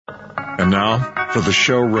And now, for the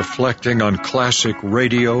show reflecting on classic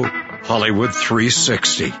radio, Hollywood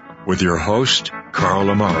 360, with your host, Carl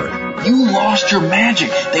Amari. You lost your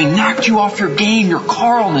magic. They knocked you off your game. Your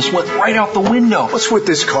Carlness went right out the window. What's with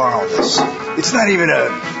this Carlness? It's not even a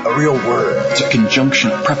real word. It's a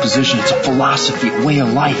conjunction, a preposition. It's a philosophy, a way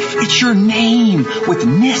of life. It's your name with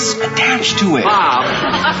ness attached to it. Bob,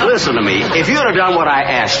 listen to me. If you'd have done what I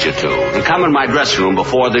asked you to and come in my dressing room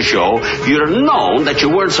before the show, you'd have known that you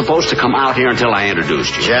weren't supposed to come out here until I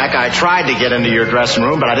introduced you. Jack, I tried to get into your dressing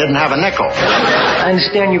room, but I didn't have a nickel. I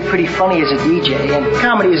understand you're pretty funny as a DJ, and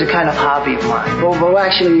comedy is a kind of hobby of mine. Well,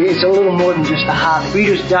 actually, it's a little more than just a hobby.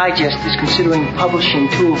 Reader's Digest is considering publishing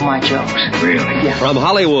 2 of my jokes. Really? Yeah. From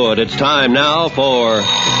Hollywood, it's time now for...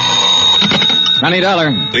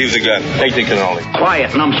 $20. Leave the gun. Take the cannoli.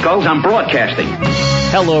 Quiet, numbskulls. I'm broadcasting.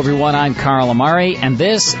 Hello, everyone. I'm Carl Amari, and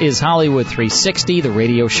this is Hollywood 360, the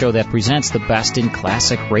radio show that presents the best in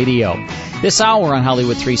classic radio. This hour on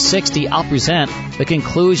Hollywood 360, I'll present the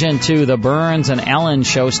conclusion to the Burns and Allen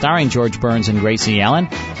show starring George Burns and Gracie Allen.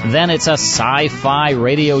 Then it's a sci-fi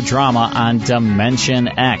radio drama on Dimension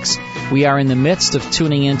X. We are in the midst of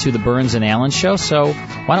tuning into the Burns and Allen show, so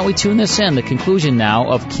why don't we tune this in? The conclusion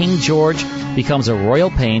now of King George becomes a royal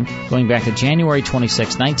pain, going back to January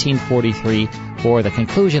 26, 1943, for the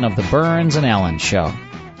conclusion of the Burns and Allen show.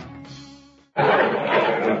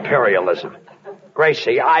 Imperialism.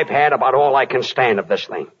 Gracie, I've had about all I can stand of this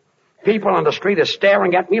thing. People on the street are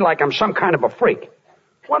staring at me like I'm some kind of a freak.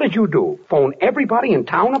 What did you do? Phone everybody in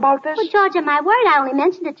town about this? Well, George, on my word, I only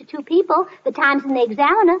mentioned it to 2 people, the Times and the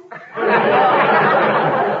Examiner.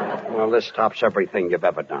 Well, this tops everything you've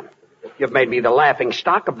ever done. You've made me the laughing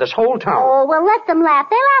stock of this whole town. Oh, well, let them laugh.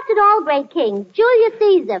 They laughed at all great kings. Julius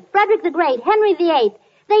Caesar, Frederick the Great, Henry VIII.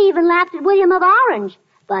 They even laughed at William of Orange.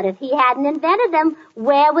 But if he hadn't invented them,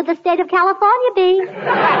 where would the state of California be?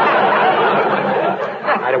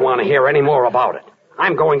 I don't want to hear any more about it.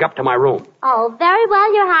 I'm going up to my room. Oh, very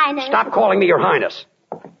well, Your Highness. Stop calling me Your Highness.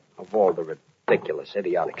 Of all the ridiculous,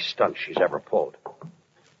 idiotic stunts she's ever pulled.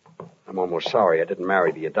 I'm almost sorry I didn't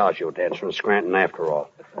marry the Adagio dancer in Scranton after all.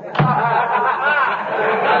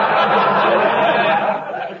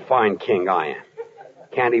 Fine king I am.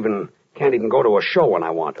 Can't even go to a show when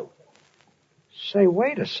I want to. Say,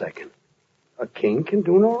 wait a second. A king can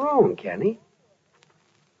do no wrong, can he?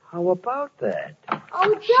 How about that?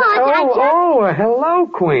 Oh, George, hello,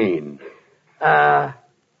 Queen.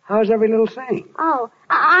 How's every little thing? Oh,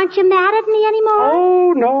 aren't you mad at me anymore?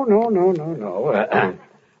 Oh, no.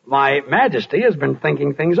 My Majesty has been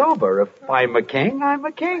thinking things over. If I'm a king,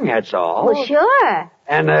 that's all. Well, sure.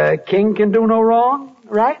 And a king can do no wrong,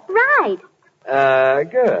 right? Right.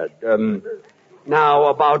 Good. Now,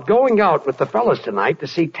 about going out with the fellas tonight to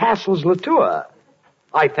see Tassel's Latour.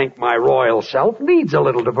 I think my royal self needs a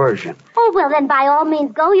little diversion. Oh, well, then by all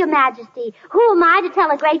means go, Your Majesty. Who am I to tell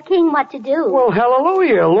a great king what to do? Well,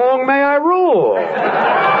 hallelujah. Long may I rule.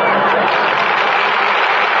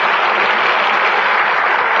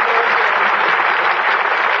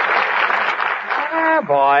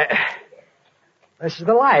 Boy, this is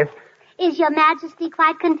the life. Is Your Majesty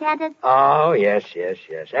quite contented? Oh, yes.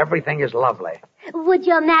 Everything is lovely. Would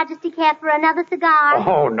Your Majesty care for another cigar?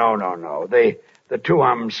 Oh, no. The 2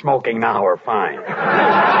 I'm smoking now are fine.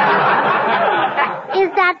 Is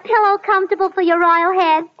that pillow comfortable for your royal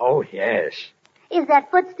head? Oh, yes. Is that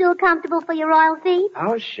footstool comfortable for your royal feet?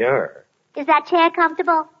 Oh, sure. Is that chair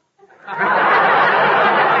comfortable?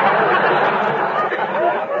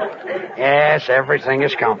 Yes, everything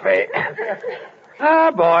is comfy.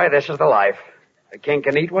 Ah, boy, this is the life. A king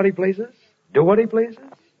can eat what he pleases, do what he pleases,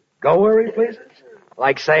 go where he pleases.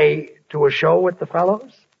 Like, say, to a show with the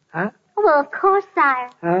fellows, huh? Well, of course,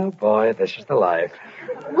 sire. Oh, boy, this is the life.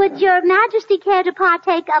 Would Your Majesty care to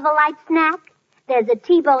partake of a light snack? There's a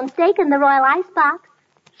T-bone steak in the royal icebox.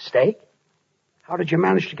 Steak? How did you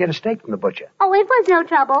manage to get a steak from the butcher? Oh, it was no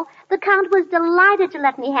trouble. The Count was delighted to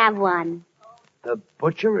let me have one. The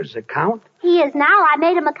butcher is a count? He is now. I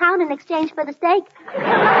made him a count in exchange for the steak.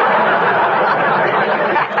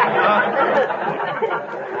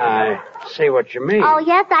 I see what you mean. Oh,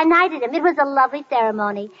 yes, I knighted him. It was a lovely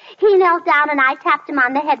ceremony. He knelt down and I tapped him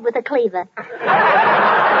on the head with a cleaver.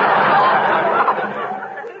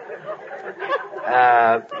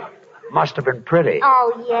 Must have been pretty.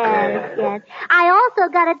 Oh, yes. I also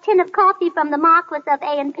got a tin of coffee from the Marquis of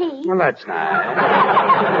A&P. Well, that's nice.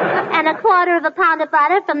 And a quarter of a pound of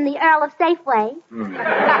butter from the Earl of Safeway.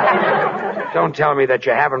 Don't tell me that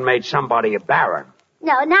you haven't made somebody a baron.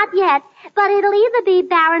 No, not yet. But it'll either be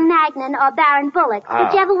Baron Magnan or Baron Bullock,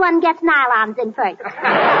 whichever one gets nylons in first.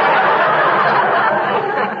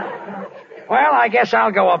 Well, I guess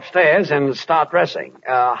I'll go upstairs and start dressing.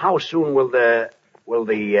 How soon will the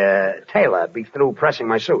tailor be through pressing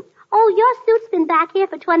my suit? Oh, your suit's been back here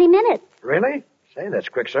for 20 minutes. Really? Say, that's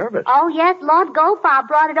quick service. Oh, yes, Lord Goldfarb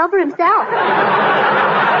brought it over himself.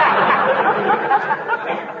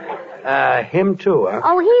 Him too, huh?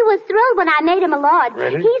 Oh, he was thrilled when I made him a lord.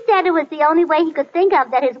 Really? He said it was the only way he could think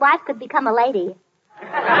of that his wife could become a lady.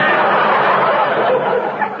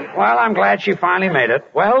 Well, I'm glad she finally made it.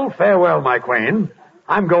 Well, farewell, my queen.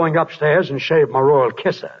 I'm going upstairs and shave my royal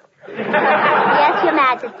kisser. Yes, Your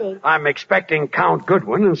Majesty. I'm expecting Count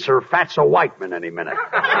Goodwin and Sir Fatso Whiteman any minute.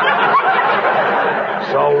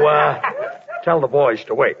 So, tell the boys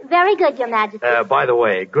to wait. Very good, Your Majesty. By the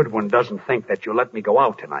way, Goodwin doesn't think that you'll let me go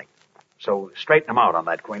out tonight. So straighten him out on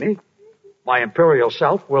that, Queenie. My imperial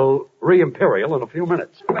self will re-imperial in a few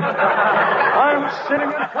minutes. I'm sitting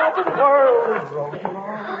on top of the world.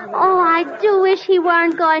 Oh, I do wish he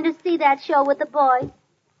weren't going to see that show with the boys.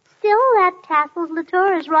 Still, that Tassels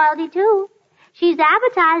Latour is royalty, too. She's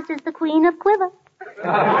advertised as the Queen of Quiver.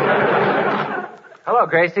 Hello,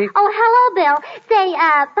 Gracie. Oh, hello, Bill. Say,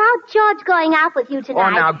 about George going out with you tonight.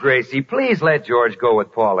 Oh, now, Gracie, please let George go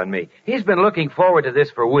with Paul and me. He's been looking forward to this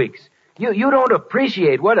for weeks. You don't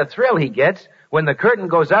appreciate what a thrill he gets when the curtain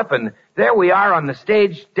goes up and there we are on the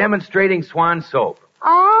stage demonstrating Swan soap.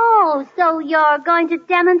 Oh, so you're going to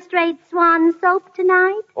demonstrate Swan soap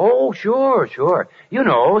tonight? Oh, sure. You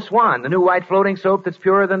know, Swan, the new white floating soap that's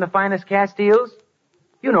purer than the finest Castiles.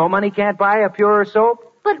 You know, money can't buy a purer soap.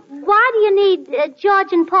 But why do you need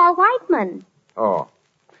George and Paul Whiteman? Oh.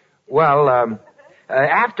 Well,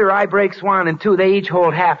 after I break Swan in two, they each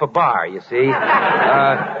hold half a bar, you see.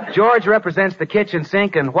 George represents the kitchen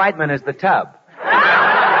sink and Whiteman is the tub.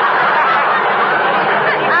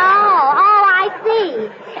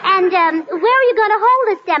 And where are you going to hold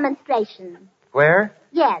this demonstration? Where?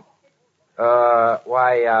 Yes.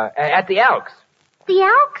 At the Elks. The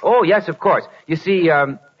Elks? Oh, yes, of course. You see,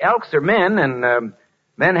 Elks are men, and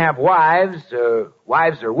men have wives.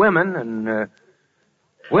 Wives are women, and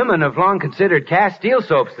women have long considered Castile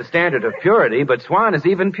soaps the standard of purity, but Swan is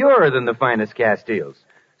even purer than the finest Castiles.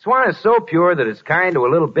 Swan is so pure that it's kind to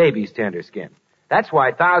a little baby's tender skin. That's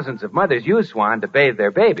why thousands of mothers use Swan to bathe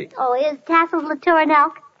their babies. Oh, is Tassels Latour an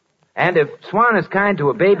elk? And if Swan is kind to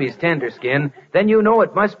a baby's tender skin, then you know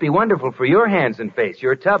it must be wonderful for your hands and face,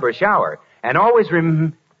 your tub or shower. And always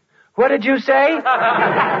What did you say?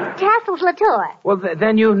 Tassels Latour. Well,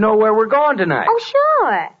 then you know where we're going tonight. Oh,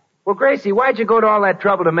 sure. Well, Gracie, why'd you go to all that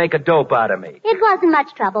trouble to make a dope out of me? It wasn't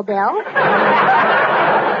much trouble, Bill.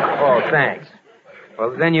 Oh, thanks.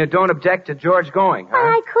 Well, then you don't object to George going, huh? Well,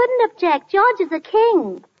 I couldn't object. George is a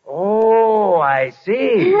king. Oh, I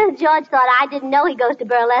see. George thought I didn't know he goes to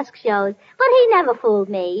burlesque shows, but he never fooled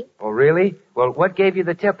me. Oh, really? Well, what gave you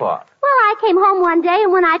the tip-off? Well, I came home one day,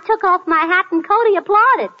 and when I took off my hat and coat, he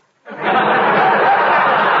applauded.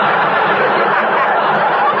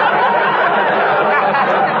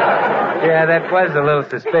 Yeah, that was a little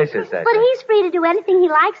suspicious, But he's free to do anything he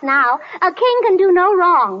likes now. A king can do no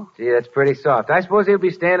wrong. Gee, that's pretty soft. I suppose he'll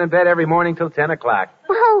be staying in bed every morning till 10 o'clock.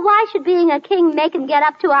 Well, why should being a king make him get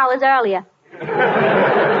up 2 hours earlier?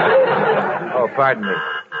 Oh, pardon me.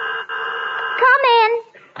 Come in.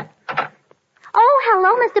 Oh,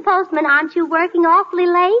 hello, Mr. Postman. Aren't you working awfully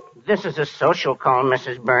late? This is a social call,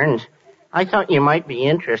 Mrs. Burns. I thought you might be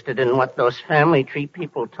interested in what those family tree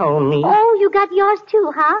people told me. Oh, you got yours too,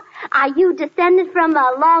 huh? Are you descended from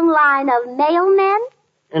a long line of mailmen?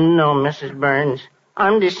 No, Mrs. Burns.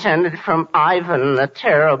 I'm descended from Ivan the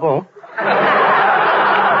Terrible. But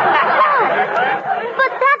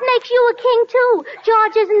that makes you a king, too.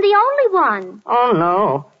 George isn't the only one. Oh,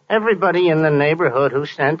 no. Everybody in the neighborhood who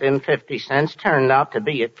sent in 50 cents turned out to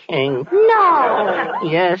be a king. No.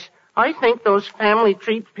 Yes. I think those family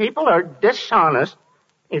tree people are dishonest,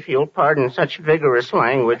 if you'll pardon such vigorous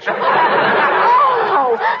language. Oh,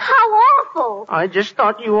 how awful. I just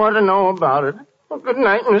thought you ought to know about it. Well, good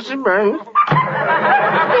night, Mrs. Burns.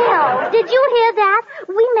 Bill, did you hear that?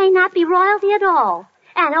 We may not be royalty at all.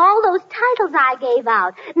 And all those titles I gave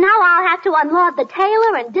out. Now I'll have to unlord the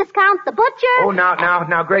tailor and discount the butcher. Oh,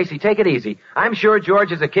 now, Gracie, take it easy. I'm sure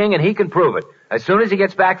George is a king and he can prove it as soon as he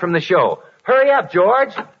gets back from the show. Hurry up,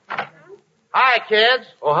 George. Hi, kids.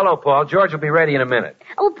 Oh, hello, Paul. George will be ready in a minute.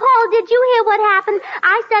 Oh, Paul, did you hear what happened?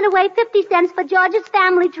 I sent away 50 cents for George's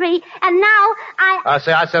family tree, and now I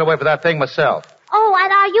sent away for that thing myself. Oh,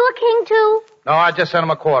 and are you a king, too? No, I just sent him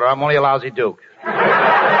a quarter. I'm only a lousy duke. Now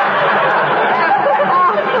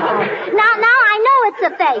I know it's a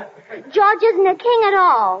fake. George isn't a king at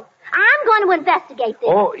all. I'm going to investigate this.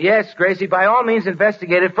 Oh, yes, Gracie, by all means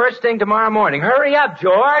investigate it first thing tomorrow morning. Hurry up,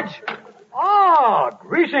 George. Ah,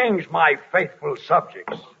 greetings, my faithful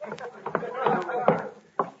subjects.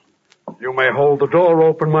 You may hold the door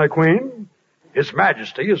open, my queen. His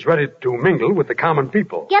Majesty is ready to mingle with the common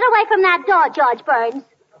people. Get away from that door, George Burns.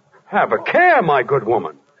 Have a care, my good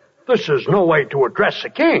woman. This is no way to address a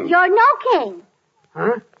king. You're no king.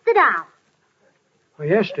 Huh? Sit down. Oh,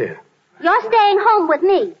 yes, dear. You're staying home with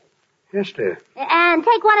me. Yes, dear. And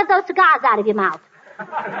take one of those cigars out of your mouth.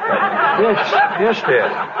 Yes, dear.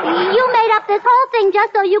 You made up this whole thing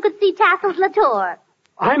just so you could see Tassel's Latour.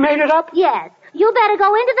 I made it up? Yes. You better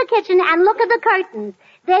go into the kitchen and look at the curtains.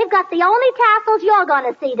 They've got the only tassels you're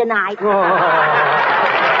going to see tonight.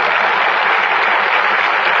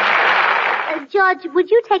 George, would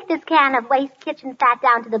you take this can of waste kitchen fat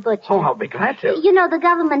down to the butcher? Oh, I'll be glad to. You know, the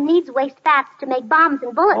government needs waste fats to make bombs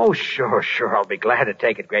and bullets. Oh, sure. I'll be glad to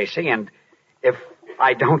take it, Gracie. And if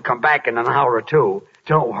I don't come back in an hour or two,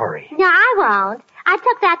 don't worry. No, I won't. I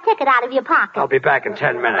took that ticket out of your pocket. I'll be back in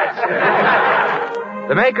 10 minutes.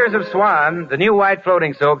 The makers of Swan, the new white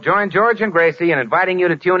floating soap, join George and Gracie in inviting you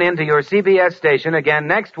to tune in to your CBS station again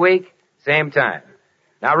next week, same time.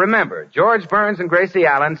 Now remember, George Burns and Gracie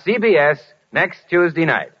Allen, CBS, next Tuesday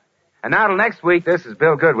night. And now till next week, this is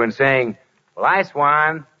Bill Goodwin saying, well, I,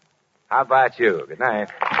 Swan, how about you? Good night.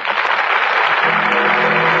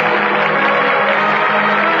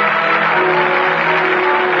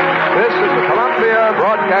 This is the Columbia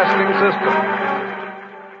Broadcasting System.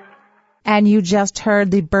 And you just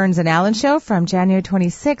heard the Burns and Allen Show from January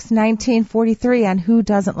 26, 1943. And who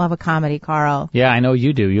doesn't love a comedy, Carl? Yeah, I know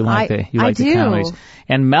you do. You like the comedies.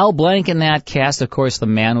 And Mel Blanc in that cast, of course, the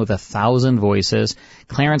man with 1,000 voices,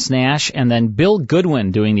 Clarence Nash, and then Bill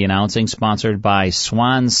Goodwin doing the announcing, sponsored by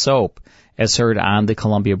Swan Soap, as heard on the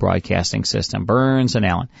Columbia Broadcasting System. Burns and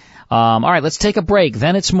Allen. All right, let's take a break.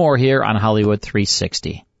 Then it's more here on Hollywood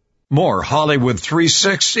 360. More Hollywood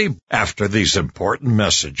 360 after these important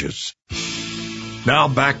messages. Now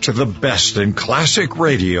back to the best in classic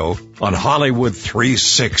radio on Hollywood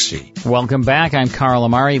 360. Welcome back. I'm Carl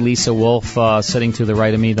Amari. Lisa Wolf sitting to the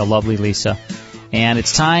right of me, the lovely Lisa. And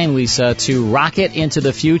it's time, Lisa, to rocket into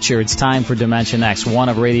the future. It's time for Dimension X, one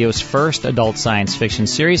of radio's first adult science fiction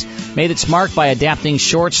series, made its mark by adapting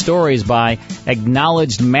short stories by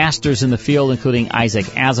acknowledged masters in the field, including Isaac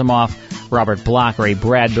Asimov, Robert Bloch, Ray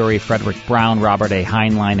Bradbury, Frederick Brown, Robert A.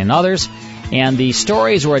 Heinlein, and others. And the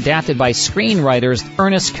stories were adapted by screenwriters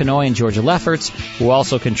Ernest Kenoy and Georgia Lefferts, who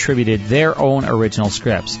also contributed their own original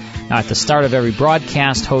scripts. Now, at the start of every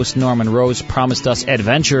broadcast, host Norman Rose promised us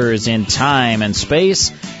adventures in time and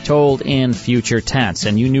space, told in future tense.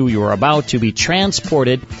 And you knew you were about to be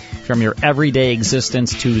transported from your everyday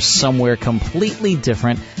existence to somewhere completely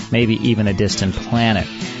different, maybe even a distant planet.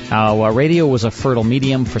 Now, radio was a fertile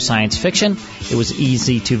medium for science fiction. It was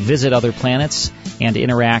easy to visit other planets and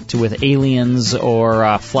interact with aliens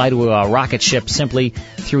or fly to a rocket ship simply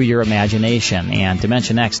through your imagination. And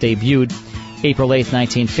Dimension X debuted April 8,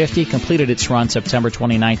 1950, completed its run September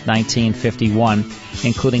 29, 1951,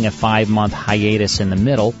 including a 5-month hiatus in the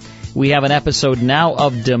middle. We have an episode now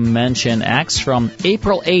of Dimension X from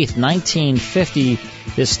April 8, 1950.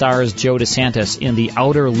 This stars Joe DeSantis in The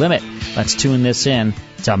Outer Limit. Let's tune this in.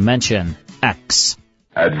 Dimension X.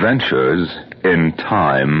 Adventures in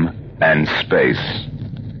time and space,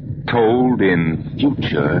 told in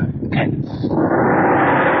future tense.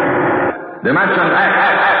 Dimension X.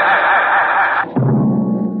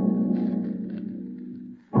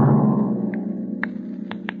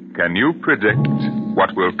 Can you predict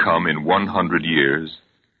what will come in 100 years?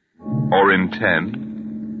 Or in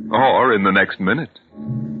 10? Or in the next minute?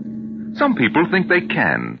 Some people think they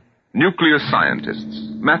can. Nuclear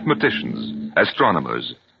scientists, mathematicians,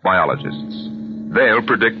 astronomers, biologists. They'll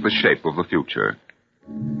predict the shape of the future.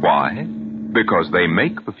 Why? Because they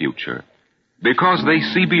make the future. Because they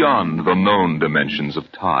see beyond the known dimensions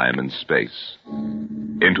of time and space.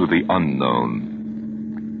 Into the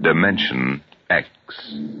unknown. Dimension X.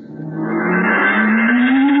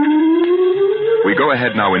 We go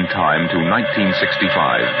ahead now in time to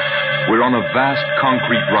 1965. We're on a vast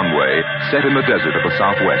concrete runway set in the desert of the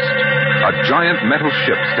Southwest. A giant metal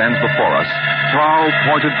ship stands before us, prow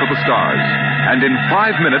pointed for the stars. And in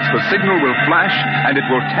 5 minutes, the signal will flash, and it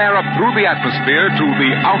will tear up through the atmosphere to the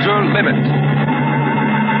outer limit.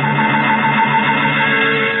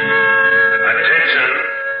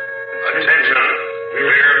 Attention.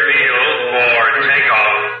 Clear field for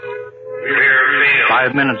takeoff. Clear field.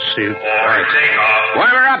 5 minutes, Steve. For takeoff.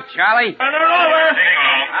 Boiler up, Charlie. Turn it over.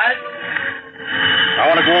 I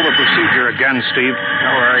want to go over procedure again, Steve.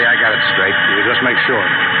 Don't worry, I got it straight. You just make sure.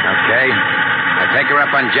 Okay. I take her up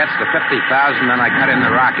on jets to 50,000, then I cut in the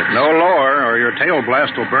rockets. No lower, or your tail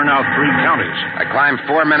blast will burn out 3 counties. I climb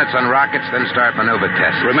 4 minutes on rockets, then start maneuver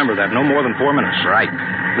tests. Remember that, no more than 4 minutes. Right.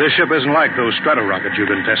 This ship isn't like those strato-rockets you've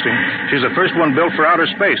been testing. She's the first one built for outer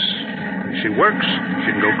space. If she works, she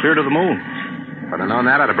can go clear to the moon. If I'd have known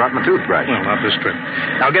that, I'd have brought my toothbrush. Well, not this trip.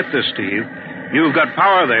 Now get this, Steve. You've got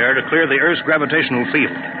power there to clear the Earth's gravitational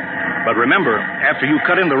field. But remember, after you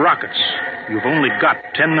cut in the rockets, you've only got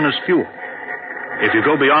 10 minutes fuel. If you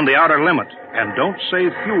go beyond the outer limit and don't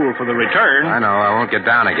save fuel for the return... I know, I won't get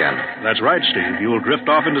down again. That's right, Steve. You'll drift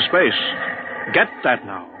off into space. Get that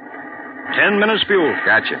now. 10 minutes fuel.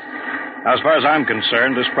 Gotcha. Now, as far as I'm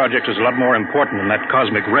concerned, this project is a lot more important than that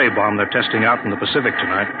cosmic ray bomb they're testing out in the Pacific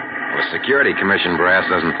tonight. The Security Commission brass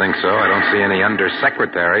doesn't think so. I don't see any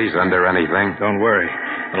undersecretaries under anything. Don't worry.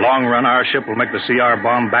 In the long run, our ship will make the CR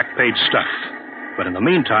bomb back-page stuff. But in the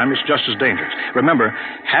meantime, it's just as dangerous. Remember,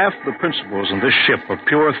 half the principles in this ship are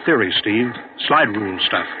pure theory, Steve. Slide rule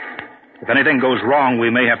stuff. If anything goes wrong,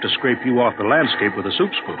 we may have to scrape you off the landscape with a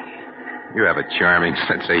soup spoon. You have a charming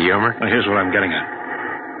sense of humor. Now, here's what I'm getting at.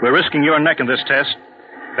 We're risking your neck in this test.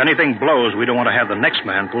 If anything blows, we don't want to have the next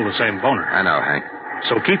man pull the same boner. I know, Hank.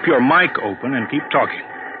 So keep your mic open and keep talking.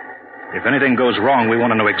 If anything goes wrong, we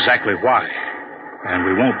want to know exactly why. And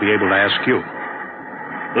we won't be able to ask you.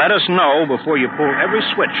 Let us know before you pull every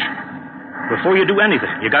switch. Before you do anything.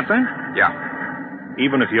 You got that? Yeah.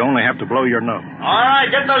 Even if you only have to blow your nose. All right,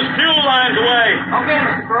 get those fuel lines away. Okay,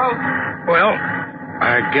 Mr. Crow. Well,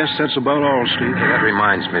 I guess that's about all, Steve. Hey, that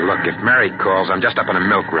reminds me. Look, if Mary calls, I'm just up on a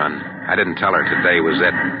milk run. I didn't tell her today was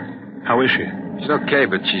it. How is she? She's okay,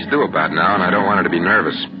 but she's due about now, and I don't want her to be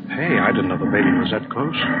nervous. Hey, I didn't know the baby was that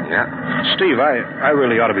close. Yeah? Steve, I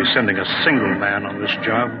really ought to be sending a single man on this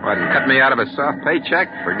job. What, and cut me out of a soft paycheck?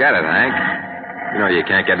 Forget it, Hank. You know you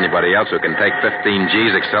can't get anybody else who can take 15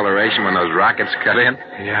 G's acceleration when those rockets cut in.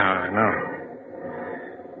 Yeah, I know.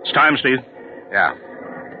 It's time, Steve. Yeah.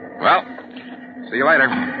 Well, see you later.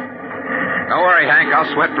 Don't worry, Hank. I'll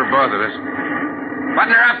sweat for both of us.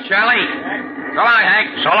 Button her up, Charlie. So long, Hank.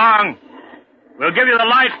 So long. We'll give you the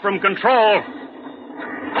light from control.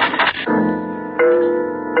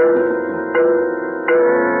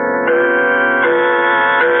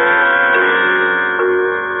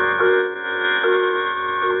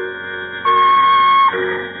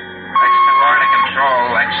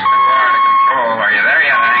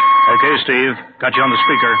 Okay, Steve. Got you on the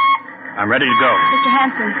speaker. I'm ready to go. Mr.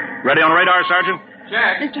 Hanson. Ready on radar, Sergeant?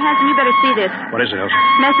 Check. Mr. Hanson, you better see this. What is it, Elsa?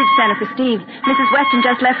 Message center for Steve. Mrs. Weston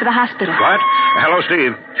just left for the hospital. What? Hello,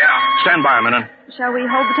 Steve. Yeah. Stand by a minute. Shall we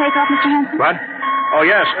hold the takeoff, Mr. Hanson? What? Oh,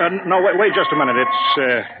 yes. No, wait just a minute.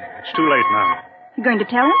 It's too late now. You going to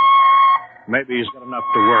tell him? Maybe he's got enough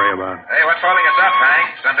to worry about. Hey, what's holding us up, Hank?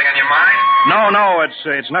 Something on your mind? No,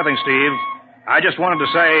 it's nothing, Steve. I just wanted to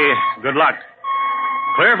say good luck.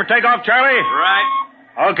 Clear for takeoff, Charlie? Right.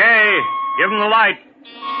 Okay. Give him the light.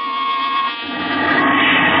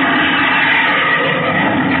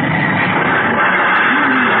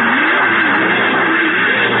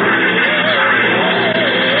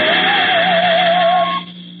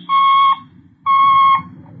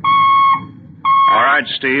 All right,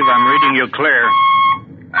 Steve. I'm reading you clear.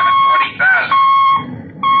 I'm at 40,000.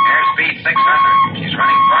 Airspeed 600. She's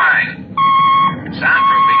running fine.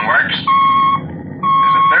 Soundproofing works.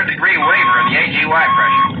 There's a third-degree waiver in the AGY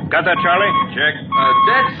pressure. Got that, Charlie? Check.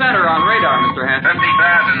 Dead center on radar, Mr. Hanson.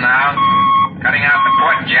 50,000 now. Cutting out the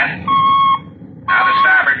port jet. Now the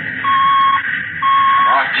starboard.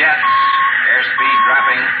 Off jets. Airspeed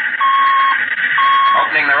dropping.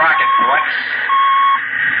 Opening the rocket ports.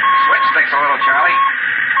 Switch sticks a little, Charlie.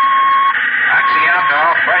 Oxy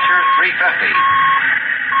alcohol pressure 350.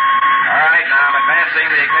 All right, now I'm advancing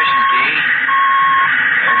the ignition key.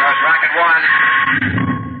 There goes rocket one.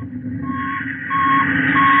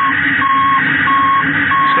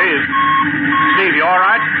 Steve, you all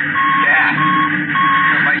right? Yeah.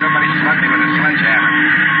 Looks like somebody slugged me with a sledgehammer.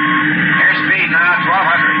 Airspeed now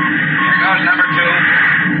 1,200. Here goes number two.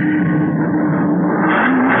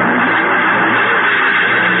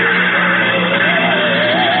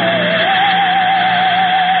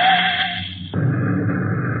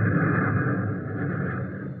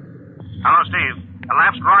 Hello, Steve.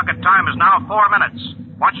 Elapsed rocket time is now 4 minutes.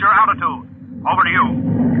 What's your altitude? Over to you.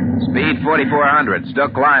 Speed 4,400. Still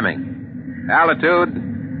climbing. Altitude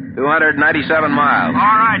 297 miles.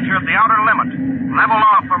 All right, you're at the outer limit. Level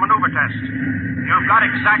off for maneuver test. You've got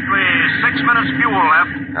exactly 6 minutes fuel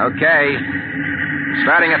left. Okay.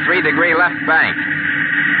 Starting a 3-degree left bank.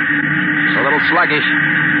 It's a little sluggish.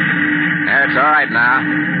 There, it's all right now.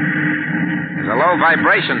 There's a low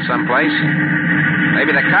vibration someplace.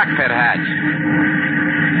 Maybe the cockpit hatch.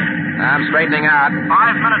 I'm straightening out. 5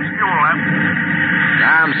 minutes fuel left.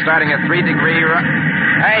 Now I'm starting a 3-degree...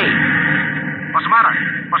 Hey! What's the matter?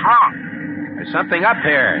 What's wrong? There's something up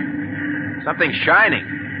here. Something shining.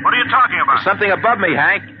 What are you talking about? There's something above me,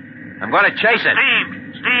 Hank. I'm going to chase it.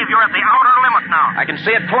 Steve, you're at the outer limit now. I can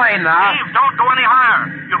see it plain now. Steve, don't go any higher.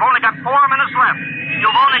 You've only got 4 minutes left.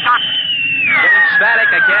 You've only got... Getting static.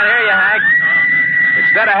 I can't hear you, Hank.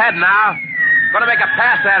 It's dead ahead now. Going to make a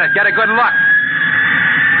pass at it. Get a good look.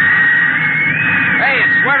 Hey,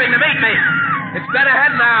 it's swerving to meet me. It's dead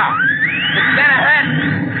ahead now. It's dead ahead.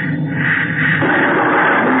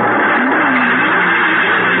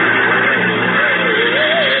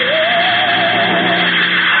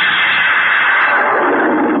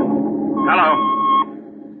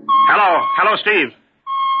 Hello, Steve.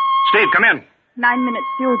 Steve, come in. 9 minutes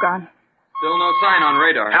fuel gone. Still no sign on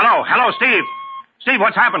radar. Hello, Steve. Steve,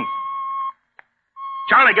 what's happened?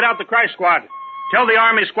 Charlie, get out the crash squad. Tell the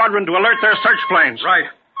Army squadron to alert their search planes. Right.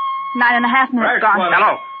 9.5 minutes gone.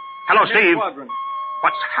 Hello, Steve. Squadron.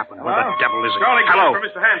 What's happened? Where the devil is it? Charlie, Hello. for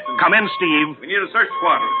Mr. Hanson. Come in, Steve. We need a search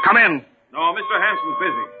squadron. Come in. No, Mr. Hanson's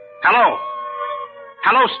busy. Hello,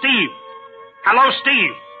 Steve. Hello,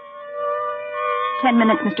 Steve. 10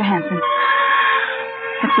 minutes, Mr. Hanson.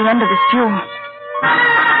 It's the end of this fuel.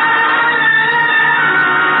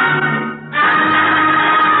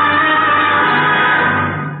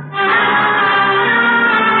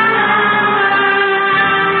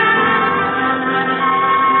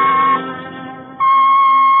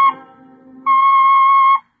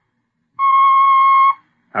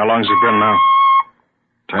 How long's it been now?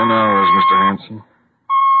 10 hours, Mr. Hanson.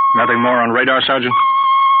 Nothing more on radar, Sergeant?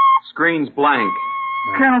 Screen's blank.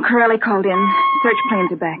 Colonel Corelli called in. Search planes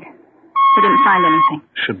are back. They didn't find anything.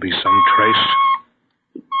 Should be some trace.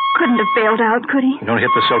 Couldn't have bailed out, could he? You don't hit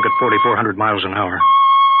the silk at 4,400 miles an hour.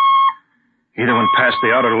 Either went past the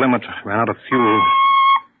outer limit, ran out of fuel.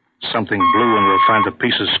 Something blew, and we'll find the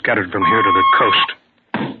pieces scattered from here to the coast.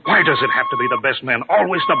 Why does it have to be the best man?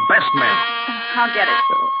 Always the best man. I'll get it.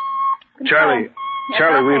 Charlie,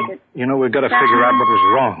 we've got to figure out what was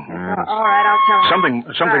wrong. All right, I'll tell him.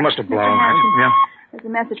 Something must have blown. Yeah. There's a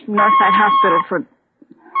message from Northside Hospital for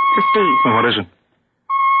Steve. Well, what is it?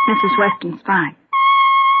 Mrs. Weston's fine.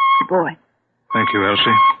 It's a boy. Thank you,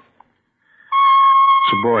 Elsie.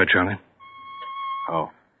 It's a boy, Charlie. Oh.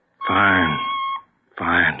 Fine.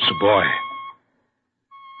 It's a boy.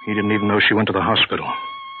 He didn't even know she went to the hospital.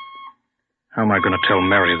 How am I going to tell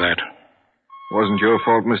Mary that? Wasn't your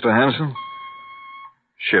fault, Mr. Hanson.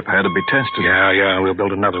 Ship had to be tested. Yeah, we'll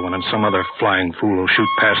build another one, and some other flying fool will shoot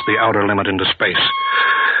past the outer limit into space.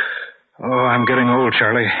 Oh, I'm getting old,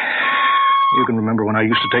 Charlie. You can remember when I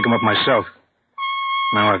used to take them up myself.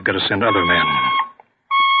 Now I've got to send other men.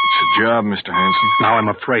 It's a job, Mr. Hanson. Now I'm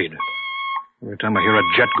afraid. Every time I hear a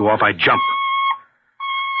jet go off, I jump.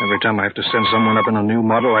 Every time I have to send someone up in a new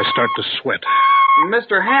model, I start to sweat.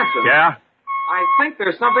 Mr. Hanson. Yeah? I think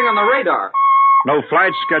there's something on the radar. No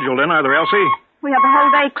flights scheduled in, are there, Elsie? We have the whole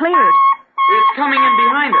day cleared. It's coming in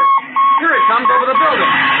behind us. Here it comes over the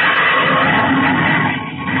building.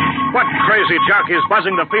 What crazy jockey is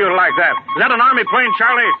buzzing the field like that? Is that an Army plane,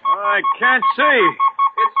 Charlie? I can't see.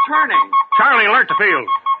 It's turning. Charlie, alert the field.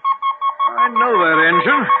 I know that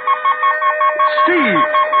engine. It's Steve.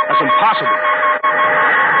 That's impossible.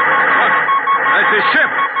 Look, that's his ship.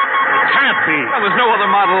 It can't be. Well, there's no other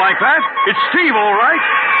model like that. It's Steve, all right.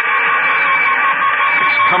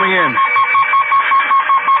 It's coming in.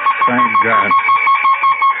 Thank God.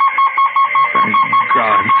 Thank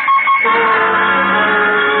God.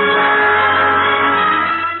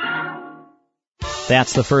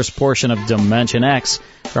 That's the first portion of Dimension X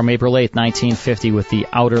from April 8, 1950 with The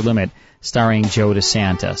Outer Limit, starring Joe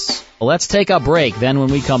DeSantis. Well, let's take a break. Then when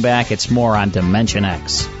we come back, it's more on Dimension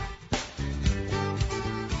X.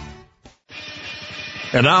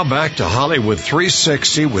 And now back to Hollywood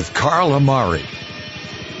 360 with Carl Amari.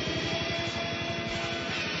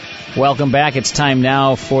 Welcome back. It's time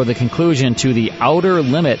now for the conclusion to The Outer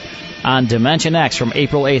Limit on Dimension X from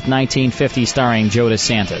April 8, 1950, starring Joe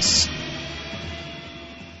DeSantis.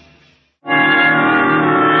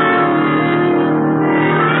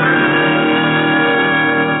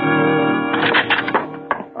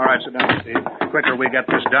 All right, sit down, Steve. The quicker we get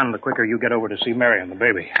this done, the quicker you get over to see Mary and the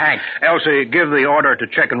baby. Hank. Elsie, give the order to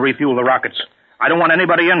check and refuel the rockets. I don't want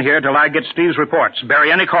anybody in here till I get Steve's reports. Bury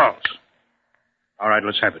any calls. All right,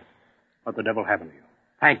 let's have it. What the devil happened to you?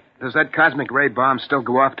 Hank, does that cosmic ray bomb still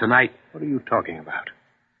go off tonight? What are you talking about?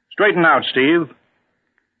 Straighten out, Steve.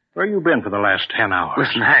 Where you been for the last 10 hours?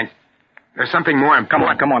 Listen, Hank, there's something more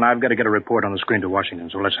important. Come on. I've got to get a report on the screen to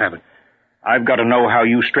Washington, so let's have it. I've got to know how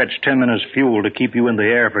you stretched 10 minutes fuel to keep you in the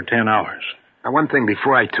air for 10 hours. Now, one thing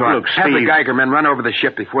before I talk. Look, Have the Steve. Geiger men run over the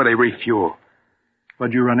ship before they refuel.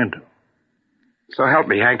 What'd you run into? So help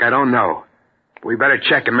me, Hank, I don't know. We better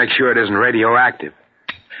check and make sure it isn't radioactive.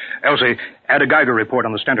 Elsie, add a Geiger report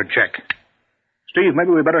on the standard check. Steve, maybe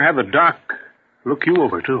we better have the doc look you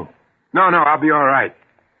over, too. No, I'll be all right.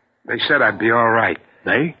 They said I'd be all right.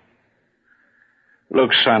 They?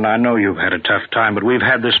 Look, son, I know you've had a tough time, but we've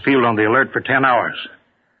had this field on the alert for 10 hours.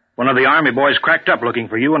 One of the Army boys cracked up looking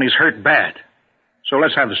for you, and he's hurt bad. So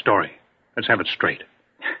let's have the story. Let's have it straight.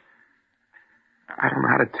 I don't know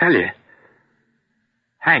how to tell you.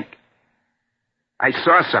 Hank, I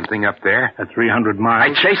saw something up there. At 300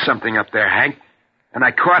 miles? I chased something up there, Hank, and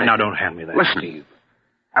I caught it. Now, don't hand me that, Listen, Steve.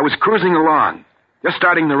 I was cruising along, just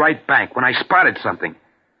starting the right bank, when I spotted something.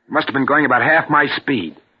 It must have been going about half my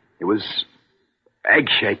speed. It was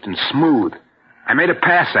egg-shaped and smooth. I made a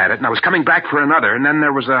pass at it, and I was coming back for another, and then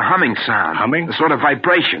there was a humming sound. Humming? A sort of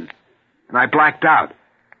vibration. And I blacked out.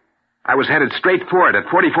 I was headed straight for it at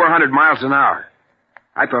 4,400 miles an hour.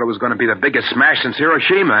 I thought it was going to be the biggest smash since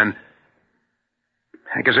Hiroshima, and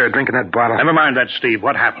I guess they were drinking that bottle. Never mind that, Steve.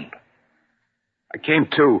 What happened? I came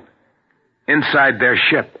to inside their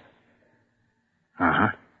ship. Uh-huh.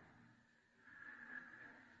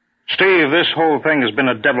 Steve, this whole thing has been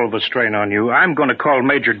a devil of a strain on you. I'm going to call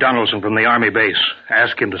Major Donaldson from the Army base.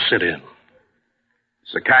 Ask him to sit in.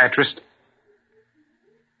 Psychiatrist?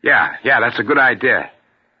 Yeah, that's a good idea.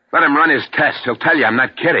 Let him run his test. He'll tell you I'm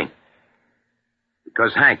not kidding.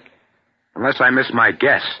 Because, Hank, unless I miss my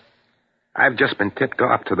guess, I've just been tipped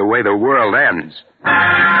off to the way the world ends.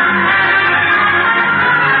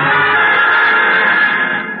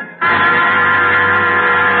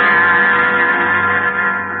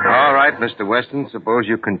 All right, Mr. Weston, suppose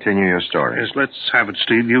you continue your story. Yes, let's have it,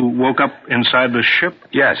 Steve. You woke up inside the ship?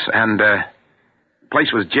 Yes, and the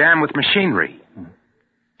place was jammed with machinery.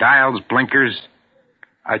 Dials, blinkers.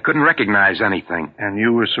 I couldn't recognize anything. And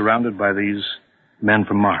you were surrounded by these men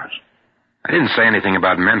from Mars? I didn't say anything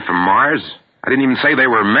about men from Mars. I didn't even say they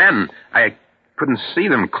were men. I couldn't see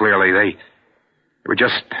them clearly. They were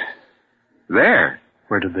just there.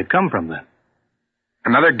 Where did they come from, then?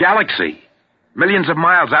 Another galaxy. Millions of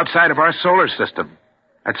miles outside of our solar system.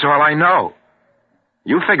 That's all I know.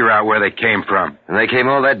 You figure out where they came from. And they came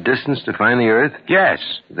all that distance to find the Earth? Yes.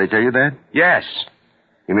 Did they tell you that? Yes.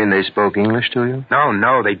 You mean they spoke English to you?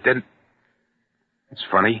 No, they didn't. It's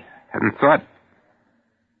funny. Hadn't thought.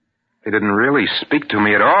 They didn't really speak to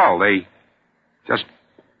me at all. They just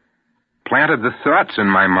planted the thoughts in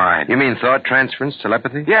my mind. You mean thought transference,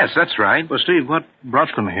 telepathy? Yes, that's right. Well, Steve, what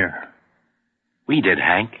brought them here? We did,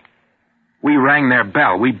 Hank. We rang their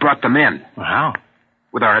bell. We brought them in. Well, how?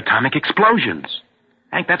 With our atomic explosions.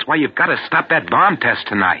 Hank, that's why you've got to stop that bomb test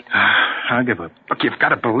tonight. I'll give up. Look, you've got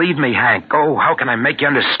to believe me, Hank. Oh, how can I make you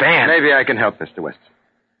understand? Maybe I can help, Mr. Weston.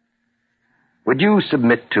 Would you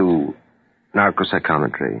submit to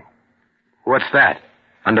narcopsychometry? What's that?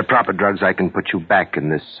 Under proper drugs, I can put you back in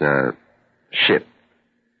this, ship.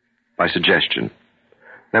 By suggestion.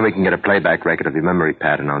 Then we can get a playback record of your memory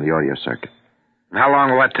pattern on the audio circuit. How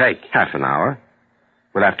long will that take? Half an hour.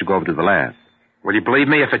 We'll have to go over to the lab. Will you believe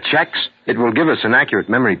me if it checks? It will give us an accurate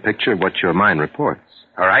memory picture of what your mind reports.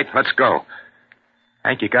 All right, let's go.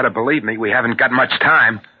 Hank, you got to believe me. We haven't got much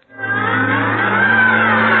time.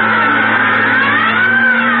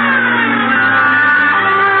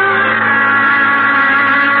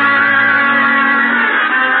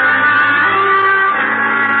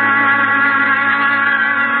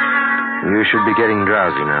 You should be getting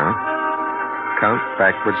drowsy now. Count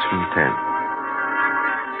backwards from 10.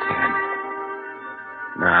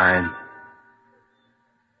 10, 9,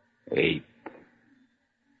 8,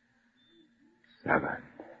 7,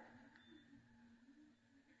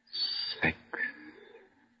 6,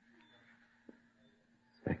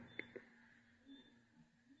 6.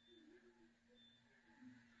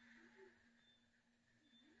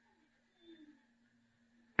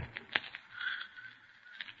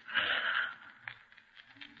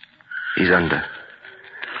 He's under.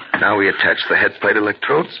 Now we attach the head plate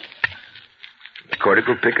electrodes. The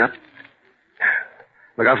cortical pickup.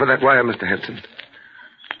 Look out for that wire, Mr. Henson.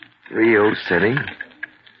 3.0 setting.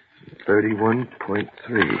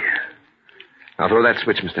 31.3. Now throw that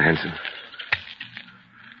switch, Mr. Henson.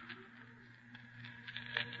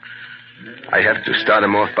 I have to start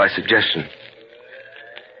him off by suggestion.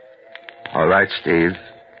 All right, Steve.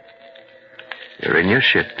 You're in your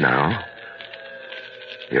ship now.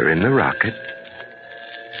 You're in the rocket.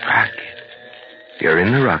 You're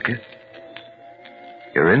in the rocket.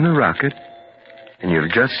 You're in the rocket. And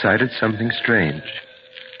you've just sighted something strange.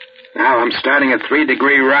 Now I'm starting at 3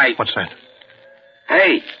 degree right. What's that?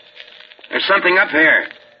 Hey, there's something up here.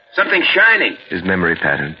 Something shining. His memory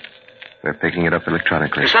pattern. We're picking it up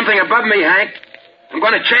electronically. There's something above me, Hank. I'm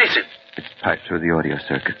going to chase it. It's piped through the audio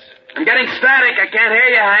circuits. I'm getting static. I can't hear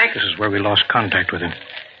you, Hank. This is where we lost contact with him.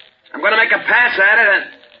 I'm going to make a pass at it and...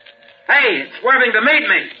 Hey, it's swerving to meet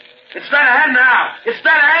me. It's dead ahead now. It's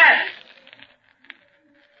dead ahead.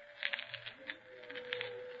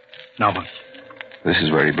 Now what? This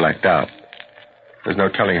is where he blacked out. There's no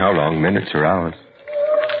telling how long, minutes or hours.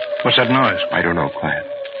 What's that noise? I don't know. Quiet.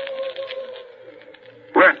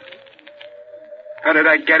 What? How did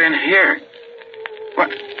I get in here? What?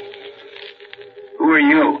 Who are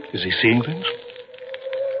you? Is he seeing things?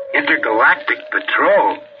 Intergalactic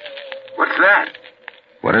Patrol. What's that?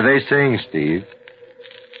 What are they saying, Steve?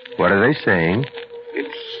 What are they saying?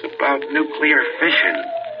 It's about nuclear fission.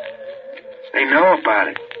 They know about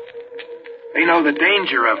it. They know the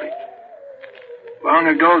danger of it. Long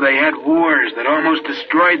ago, they had wars that almost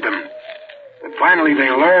destroyed them. But finally,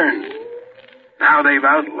 they learned. Now they've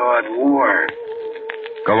outlawed war.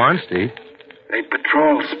 Go on, Steve. They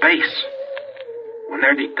patrol space. When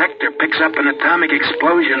their detector picks up an atomic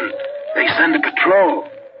explosion, they send a patrol.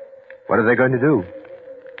 What are they going to do?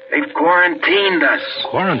 They've quarantined us.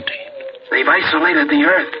 Quarantined? They've isolated the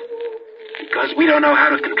Earth. Because we don't know how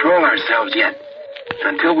to control ourselves yet.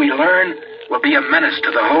 Until we learn, we'll be a menace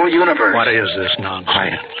to the whole universe. What is this nonsense?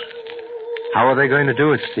 Quiet. How are they going to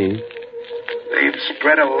do it, Steve? They've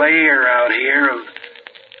spread a layer out here of...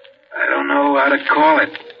 I don't know how to call it.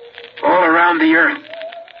 All around the Earth.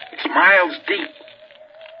 It's miles deep.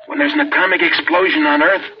 When there's an atomic explosion on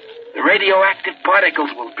Earth, the radioactive particles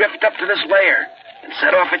will drift up to this layer and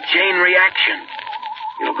set off a chain reaction.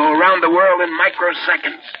 It'll go around the world in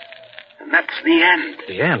microseconds. And that's the end.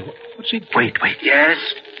 The end? What's he... Wait. Yes.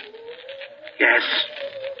 Yes.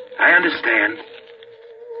 I understand.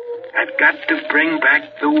 I've got to bring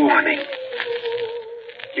back the warning.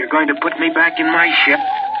 You're going to put me back in my ship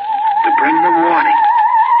to bring the warning.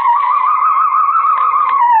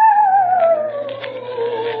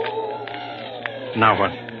 Now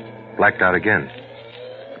what? Blacked out again.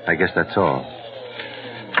 I guess that's all.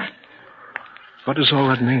 What does all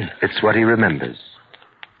that mean? It's what he remembers.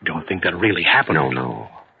 Don't think that really happened. No.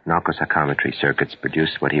 Narcopsychometry circuits produce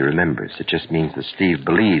what he remembers. It just means that Steve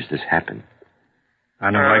believes this happened. I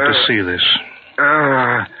don't like to see this.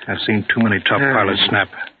 I've seen too many tough pilots snap.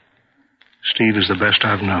 Steve is the best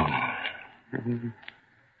I've known.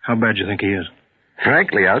 How bad do you think he is?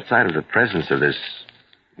 Frankly, outside of the presence of this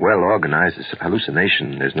well-organized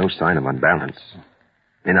hallucination, there's no sign of unbalance.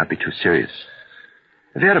 May not be too serious.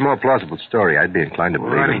 If he had a more plausible story, I'd be inclined to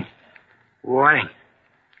believe him. Warning.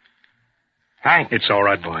 Hank. It's all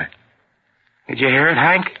right, boy. Did you hear it,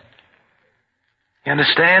 Hank? You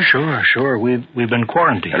understand? Sure. We've been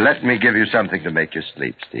quarantined. Let me give you something to make you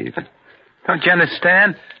sleep, Steve. Don't you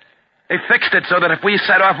understand? They fixed it so that if we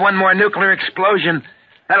set off one more nuclear explosion,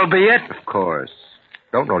 that'll be it. Of course.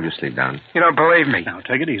 Don't roll your sleeve down. You don't believe me. Now,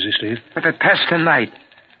 take it easy, Steve. But the test tonight.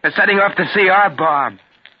 They're setting off the CR bomb.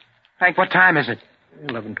 Hank, what time is it?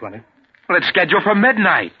 11:20. Well, it's scheduled for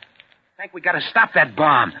midnight. Hank, we gotta stop that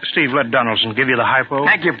bomb. Steve, let Donaldson give you the hypo.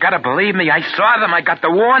 Hank, you've gotta believe me. I saw them. I got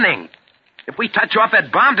the warning. If we touch off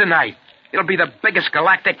that bomb tonight, it'll be the biggest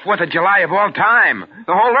galactic 4th of July of all time.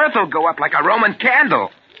 The whole Earth will go up like a Roman candle.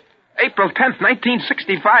 April 10th,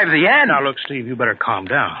 1965, the end. Now, look, Steve, you better calm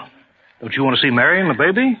down. Don't you want to see Mary and the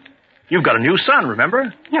baby? You've got a new son,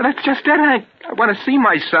 remember? Yeah, that's just it, Hank. I want to see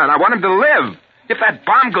my son. I want him to live. If that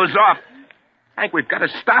bomb goes off, Hank, we've got to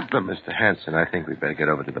stop them. Mr. Hanson, I think we'd better get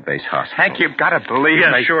over to the base hospital. Hank, you've got to believe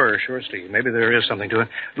me. Yeah, sure, Steve. Maybe there is something to it.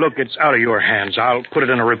 Look, it's out of your hands. I'll put it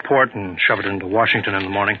in a report and shove it into Washington in the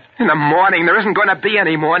morning. In the morning? There isn't going to be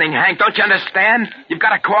any morning, Hank. Don't you understand? You've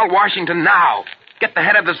got to call Washington now. Get the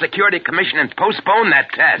head of the Security Commission and postpone that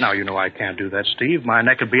test. Now, you know I can't do that, Steve. My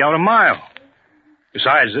neck would be out a mile.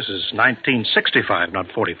 Besides, this is 1965, not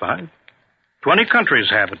 45. 20 countries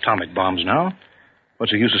have atomic bombs now.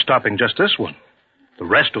 What's the use of stopping just this one? The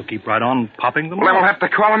rest will keep right on popping them. Well, then we'll have to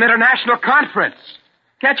call an international conference.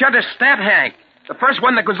 Can't you understand, Hank? The first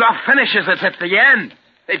one that goes off finishes us at the end.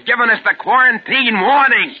 They've given us the quarantine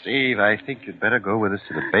warning. Steve, I think you'd better go with us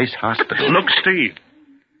to the base hospital. Look, Steve,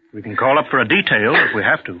 we can call up for a detail if we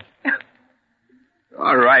have to.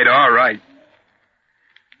 All right.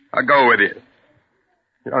 I'll go with you.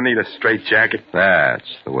 You don't need a straitjacket.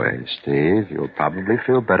 That's the way, Steve. You'll probably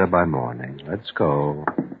feel better by morning. Let's go.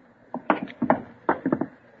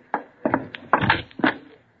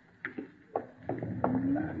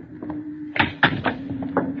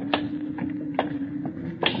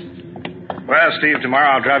 Well, Steve,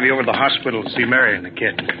 tomorrow I'll drive you over to the hospital to see Mary and the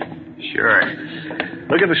kid. Sure.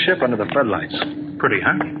 Look at the ship under the floodlights. Pretty,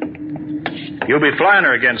 huh? You'll be flying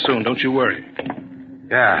her again soon, don't you worry.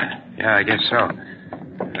 Yeah, I guess so.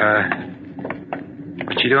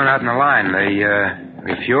 What you doing out in the line? They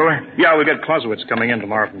refuel her? Yeah, we got Clausewitz coming in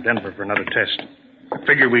tomorrow from Denver for another test. I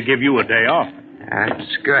figured we'd give you a day off.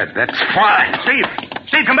 That's good. That's fine.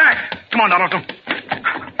 Steve, come back. Come on, Donaldson.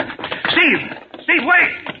 Steve,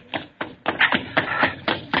 wait.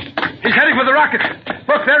 He's heading for the rocket.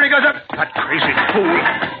 Look, there he goes up. That crazy fool.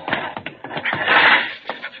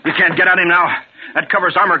 You can't get at him now. That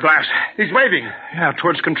covers armor glass. He's waving. Yeah,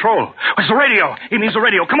 towards control. Where's the radio? He needs the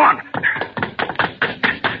radio. Come on.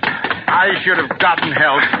 I should have gotten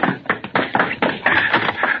help.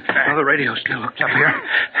 Oh, the radio's still hooked up here.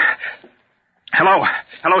 Hello,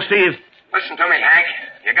 Steve. Listen to me, Hank.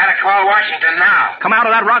 You gotta call Washington now. Come out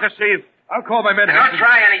of that rocket, Steve. I'll call my men. Don't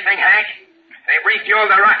try anything, Hank. They've refueled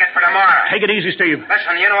the rocket for tomorrow. Take it easy, Steve.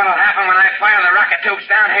 Listen, you know what'll happen when I fire the rocket tubes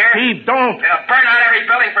down here? Steve, don't. It'll burn out every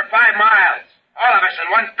building for 5 miles. All of us in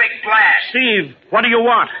one big blast. Steve, what do you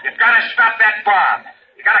want? You've got to stop that bomb.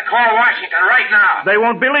 You got to call Washington right now. They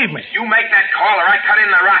won't believe me. You make that call or I cut in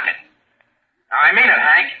the rocket. Now, I mean it,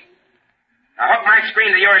 Hank. Now, hook my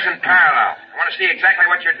screen to yours in parallel. I want to see exactly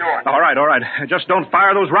what you're doing. All right. Just don't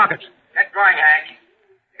fire those rockets. Get going, Hank.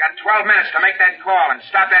 You got 12 minutes to make that call and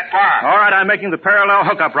stop that bomb. All right, I'm making the parallel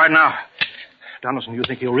hookup right now. Donaldson, you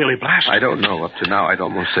think he'll really blast? I don't know. Up to now, I'd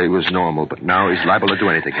almost say he was normal, but now he's liable to do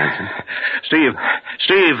anything, Hanson. Steve,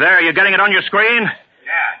 there, you getting it on your screen?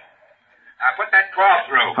 Yeah. Now put that call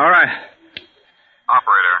through. All right.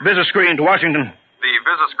 Operator. Visit screen to Washington. The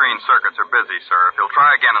visit-screen circuits are busy, sir. If you'll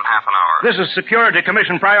try again in half an hour. This is Security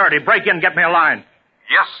Commission priority. Break in, get me a line.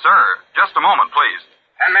 Yes, sir. Just a moment, please.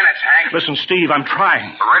 10 minutes, Hank. Listen, Steve, I'm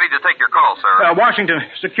trying. We're ready to take your call, sir. Washington,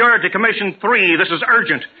 Security Commission 3. This is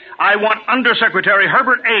urgent. I want Undersecretary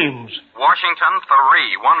Herbert Ames. Washington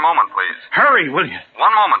 3. 1 moment, please. Hurry, will you?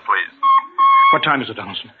 1 moment, please. What time is it,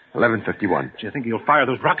 Donaldson? 11:51. Do you think he'll fire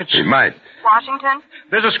those rockets? He might. Washington?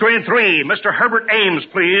 Visit screen 3. Mr. Herbert Ames,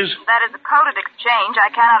 please. That is a coded exchange.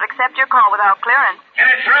 I cannot accept your call without clearance. Get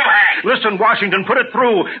it through, Hank. Listen, Washington, put it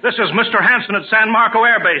through. This is Mr. Hanson at San Marco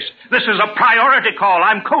Air Base. This is a priority call.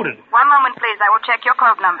 I'm coded. 1 moment, please. I will check your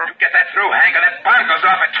code number. Get that through, Hank, or that bomb goes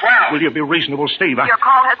off at 12. Will you be reasonable, Steve? Your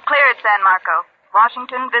call has cleared, San Marco.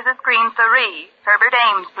 Washington, visit screen 3. Herbert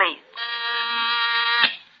Ames, please.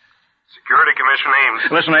 Security Commission Ames.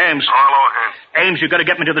 Listen, Ames. Hello, Hank. Ames, you got to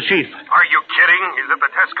get me to the chief. Are you kidding? He's at the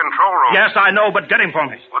test control room. Yes, I know, but get him for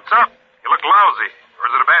me. What's up? You look lousy. Or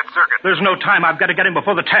is it a bad circuit? There's no time. I've got to get him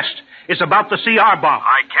before the test. It's about the CR bomb.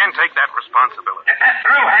 I can't take that responsibility. Get that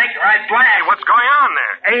through, Hank, or I blast. Hey, what's going on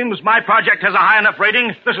there? Ames, my project has a high enough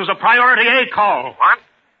rating. This is a priority A call. What?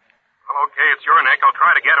 Well, okay, it's your neck. I'll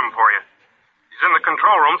try to get him for you. He's in the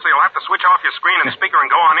control room, so you'll have to switch off your screen and speaker and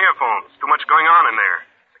go on earphones. Too much going on in there.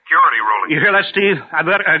 Security ruling. You hear that, Steve?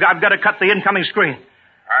 I've got to cut the incoming screen.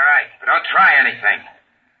 All right, but don't try anything.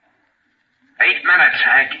 8 minutes,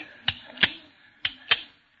 Hank.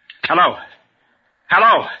 Hello.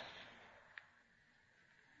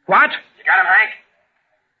 What? You got him, Hank?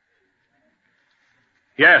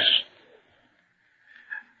 Yes.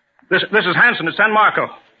 This is Hanson at San Marco.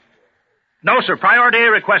 No, sir. Priority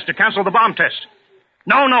A request to cancel the bomb test.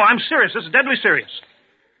 No, I'm serious. This is deadly serious.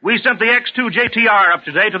 We sent the X-2 JTR up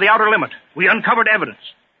today to the outer limit. We uncovered evidence.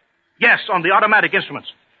 Yes, on the automatic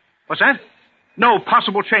instruments. What's that? No,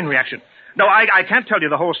 possible chain reaction. No, I can't tell you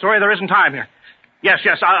the whole story. There isn't time here. Yes,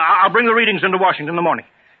 I'll bring the readings into Washington in the morning.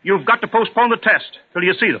 You've got to postpone the test till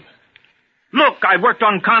you see them. Look, I've worked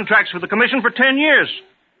on contracts for the Commission for 10 years.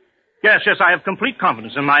 Yes, I have complete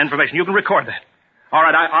confidence in my information. You can record that. All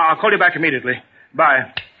right, I'll call you back immediately.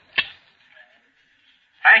 Bye.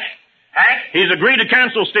 Hank? He's agreed to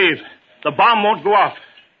cancel, Steve. The bomb won't go off.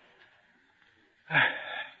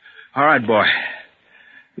 All right, boy.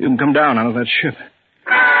 You can come down out of that ship.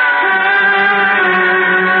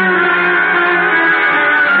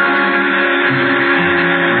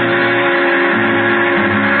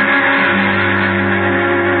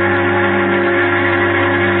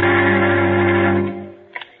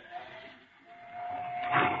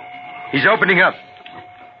 He's opening up.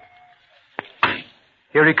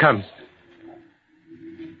 Here he comes.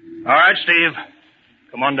 All right, Steve.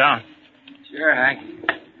 Come on down. Sure, Hank.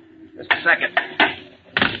 Just a second.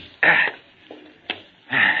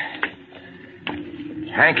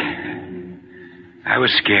 Hank, I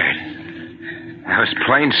was scared. I was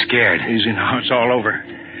plain scared. Easy now. It's all over.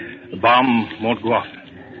 The bomb won't go off.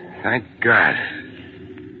 Thank God.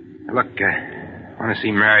 Look, I want to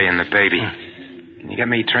see Mary and the baby. Can you get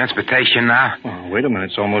me transportation now? Oh, wait a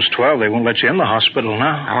minute. It's almost 12. They won't let you in the hospital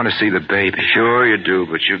now. I want to see the baby. Sure you do,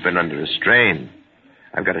 but you've been under a strain.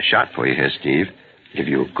 I've got a shot for you here, Steve. Give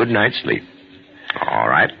you a good night's sleep. All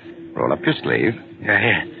right. Roll up your sleeve. Yeah,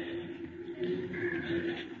 here.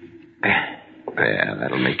 There,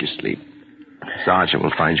 that'll make you sleep. Sergeant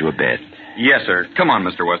will find you a bed. Yes, sir. Come on,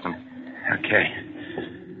 Mr. Weston. Okay.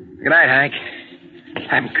 Good night, Hank.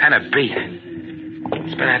 I'm kind of beat.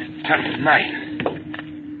 It's been a tough night.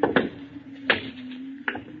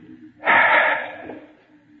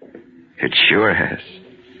 It sure has.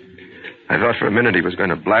 I thought for a minute he was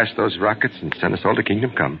going to blast those rockets and send us all to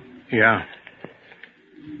Kingdom Come. Yeah.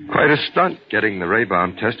 Quite a stunt getting the ray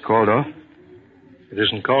bomb test called off. It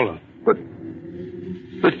isn't called off. But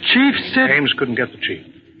the chief said... Ames couldn't get the chief.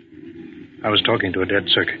 I was talking to a dead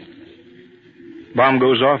circuit. Bomb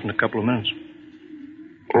goes off in a couple of minutes.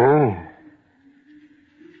 Oh.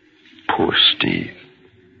 Poor Steve.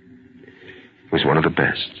 He was one of the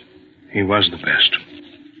best. He was the best.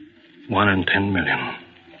 1 in 10 million.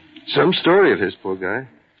 Some story of his, poor guy.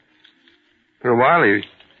 For a while, he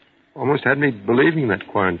almost had me believing that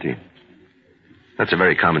quarantine. That's a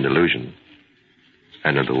very common delusion.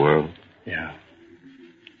 End of the world. Yeah.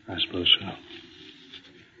 I suppose so.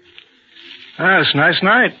 Ah, it's a nice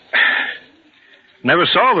night. Never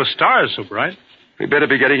saw the stars so bright. We better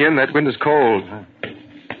be getting in. That wind is cold. Well,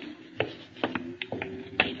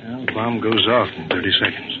 the bomb goes off in 30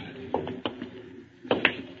 seconds.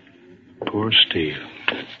 Poor Steve.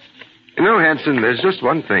 You know, Hanson, there's just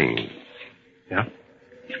one thing. Yeah?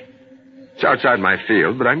 It's outside my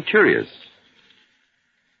field, but I'm curious.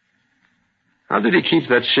 How did he keep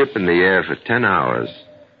that ship in the air for 10 hours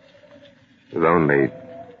with only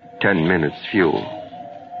 10 minutes fuel?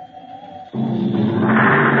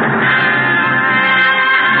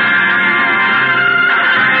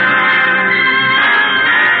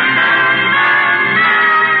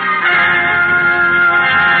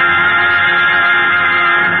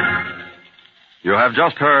 You have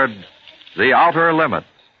just heard The Outer Limit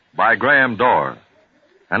by Graham Dorr.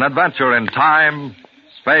 An adventure in time,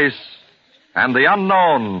 space, and the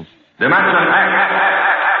unknown Dimension X.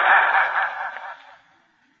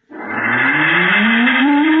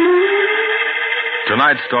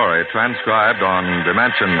 Tonight's story, transcribed on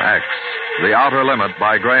Dimension X, The Outer Limit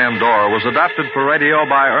by Graham Dorr, was adapted for radio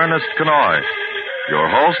by Ernest Kenoy. Your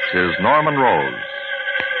host is Norman Rose.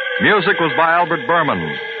 Music was by Albert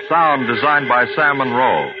Berman. Sound designed by Sam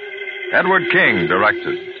Monroe. Edward King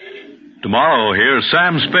directed. Tomorrow, here's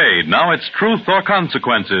Sam Spade. Now it's Truth or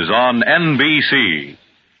Consequences on NBC.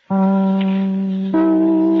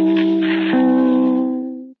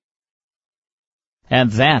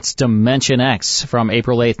 And that's Dimension X from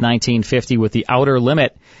April 8th, 1950 with The Outer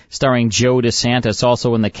Limit, starring Joe DeSantis.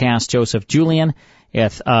 Also in the cast, Joseph Julian,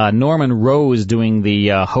 with Norman Rose doing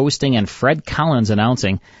the hosting and Fred Collins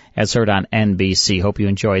announcing, as heard on NBC. Hope you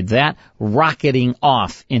enjoyed that. Rocketing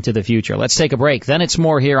off into the future. Let's take a break. Then it's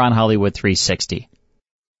more here on Hollywood 360.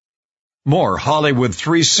 More Hollywood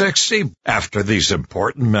 360 after these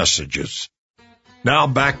important messages. Now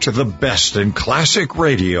back to the best in classic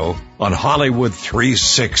radio on Hollywood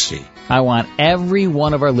 360. I want every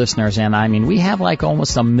one of our listeners, and I mean, we have like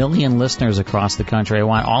almost 1 million listeners across the country. I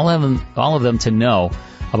want all of them to know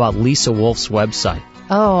about Lisa Wolf's website.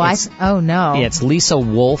 Oh, no. Yeah, it's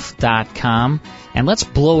lisawolf.com. And let's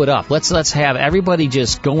blow it up. Let's have everybody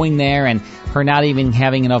just going there and her not even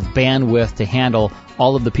having enough bandwidth to handle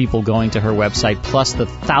all of the people going to her website, plus the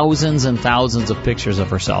thousands and thousands of pictures of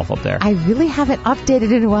herself up there. I really haven't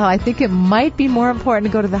updated in a while. I think it might be more important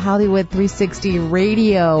to go to the Hollywood 360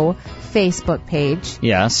 radio Facebook page.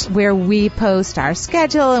 Yes. Where we post our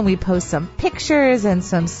schedule and we post some pictures and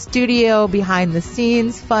some studio behind the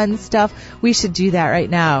scenes fun stuff. We should do that right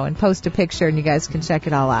now and post a picture and you guys can check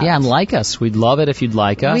it all out. Yeah, and like us. We'd love it if you'd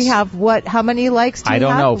like us. We have how many likes do we have?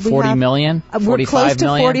 I don't know, 40 million? 45 we're close to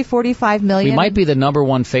million? 40, 45 million. We might be the number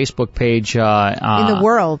one Facebook page in the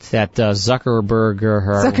world. That Zuckerberg or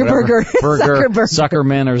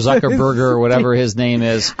Zuckerman or Zuckerberger or whatever his name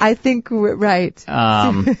is. I think we're right.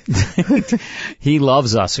 He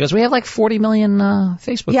loves us because we have like 40 million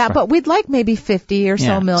Facebook Yeah, friends. but we'd like maybe 50 or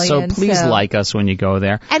so million. So please like us when you go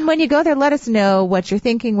there. And when you go there, let us know what you're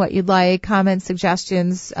thinking, what you'd like, comments,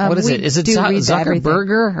 suggestions. What is it? Is it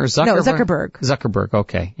Zuckerberger or Zuckerberg? No, Zuckerberg. Zuckerberg,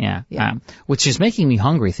 okay, yeah. Which is making me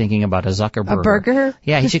hungry thinking about a Zuckerberg. A burger?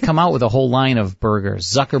 Yeah, he should come out with a whole line of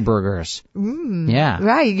burgers, Zuckerburgers. Yeah.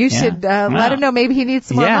 Right, you should let him know maybe he needs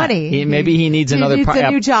some more money. Maybe he needs a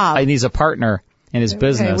new job. He needs a partner in his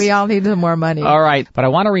business. We all need some more money. All right, but I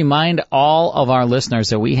want to remind all of our listeners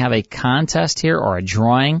that we have a contest here or a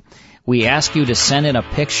drawing. we ask you to send in a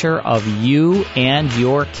picture of you and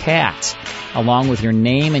your cat, along with your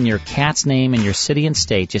name and your cat's name and your city and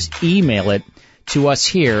state. Just email it to us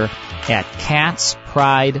here at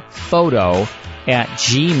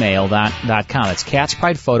catspridephoto@gmail.com. It's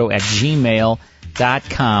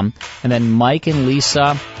catspridephoto@gmail.com. And then Mike and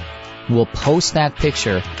Lisa will post that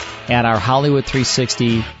picture at our Hollywood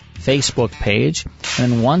 360 Facebook page.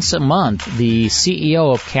 And then once a month, the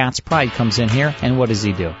CEO of Cat's Pride comes in here, and what does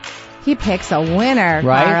he do? He picks a winner,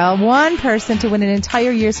 right? Carl. One person to win an entire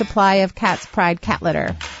year's supply of Cat's Pride cat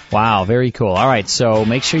litter. Wow, very cool. All right, so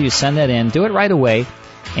make sure you send that in. Do it right away.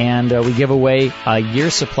 And we give away a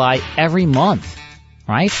year's supply every month,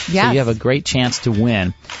 right? Yes. So you have a great chance to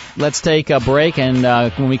win. Let's take a break, and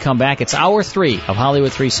when we come back, it's Hour 3 of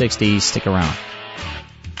Hollywood 360. Stick around.